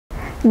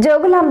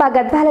జోగులాంబ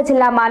గద్వాల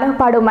జిల్లా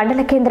మానవపాడు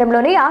మండల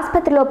కేంద్రంలోని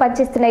ఆసుపత్రిలో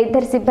పనిచేస్తున్న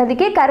ఇద్దరు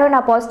సిబ్బందికి కరోనా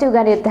పాజిటివ్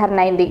గా నిర్ధారణ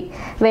అయింది.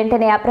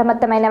 వెంటనే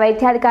అప్రమత్తమైన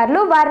వైద్యాధికారులు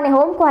వారిని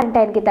హోమ్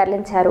క్వారంటైన్ కి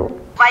తరలించారు.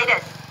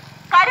 వైరస్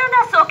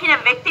కరోనా సోకిన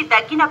వ్యక్తి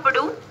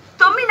దగ్గినప్పుడు,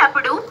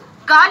 తుమ్మినప్పుడు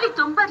గాలి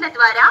తుంపర్ల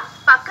ద్వారా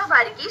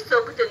పక్కవారికి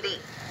సోకుతుంది.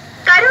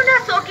 కరోనా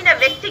సోకిన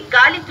వ్యక్తి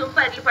గాలి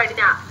తుంపర్లు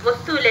పడిన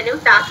వస్తువులను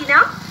తాకినా,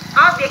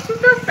 ఆ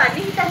వ్యక్తితో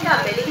సన్నిహితంగా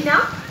మెలిగినా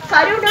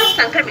కరోనా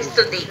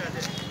సంక్రమిస్తుంది.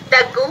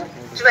 దగ్గు,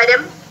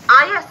 జ్వరం,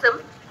 ఆయాసం,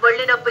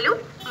 ఒళ్ళు నొప్పులు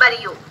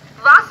మరియు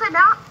వాసన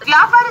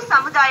వ్యాపార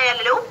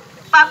సముదాయాలలో,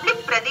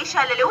 పబ్లిక్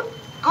ప్రదేశాలలో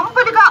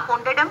గుంపులుగా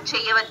ఉండడం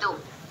చేయవద్దు.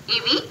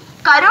 ఇవి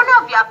కరోనా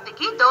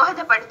వ్యాప్తికి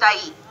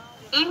దోహదపడతాయి.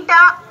 ఇంట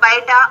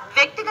బయట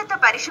వ్యక్తిగత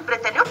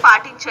పరిశుభ్రతను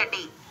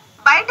పాటించండి.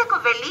 బయటకు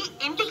వెళ్లి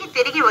ఇంటికి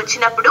తిరిగి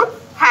వచ్చినప్పుడు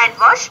హ్యాండ్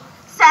వాష్,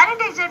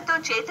 శానిటైజర్ తో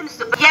చేతులు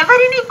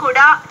ఎవరిని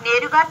కూడా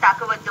నేరుగా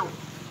తాకవద్దు.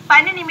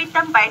 పని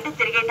నిమిత్తం బయట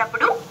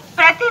తిరిగేటప్పుడు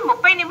ప్రతి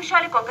 30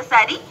 నిమిషాలకు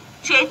ఒకసారి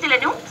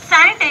చేతులను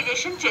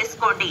శానిటైజేషన్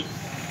చేసుకోండి.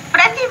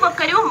 ప్రతి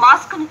ఒక్కరూ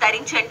మాస్కును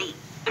ధరించండి.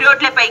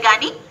 రోడ్లపై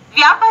గాని,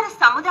 వ్యాపార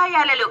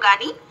సముదాయాలలో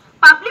గాని,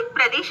 పబ్లిక్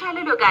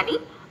ప్రదేశాలలో గాని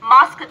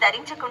మాస్క్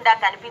ధరించకుండా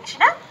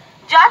కనిపించిన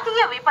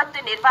జాతీయ విపత్తు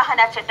నిర్వహణ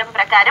చట్టం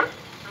ప్రకారం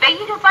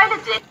 1000 రూపాయల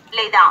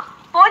లేదా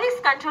పోలీస్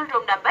కంట్రోల్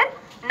రూమ్ నంబర్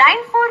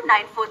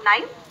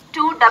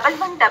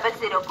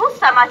 9494921100 కు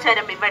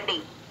సమాచారం ఇవ్వండి.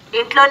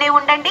 ఇంట్లోనే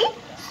ఉండండి,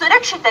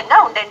 సురక్షితంగా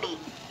ఉండండి.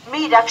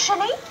 మీ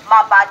రక్షణే మా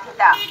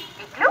బాధ్యత.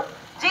 ఇట్లు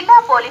జిల్లా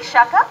పోలీస్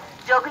శాఖ,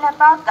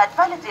 జోగులాంబ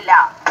గద్వాల జిల్లా.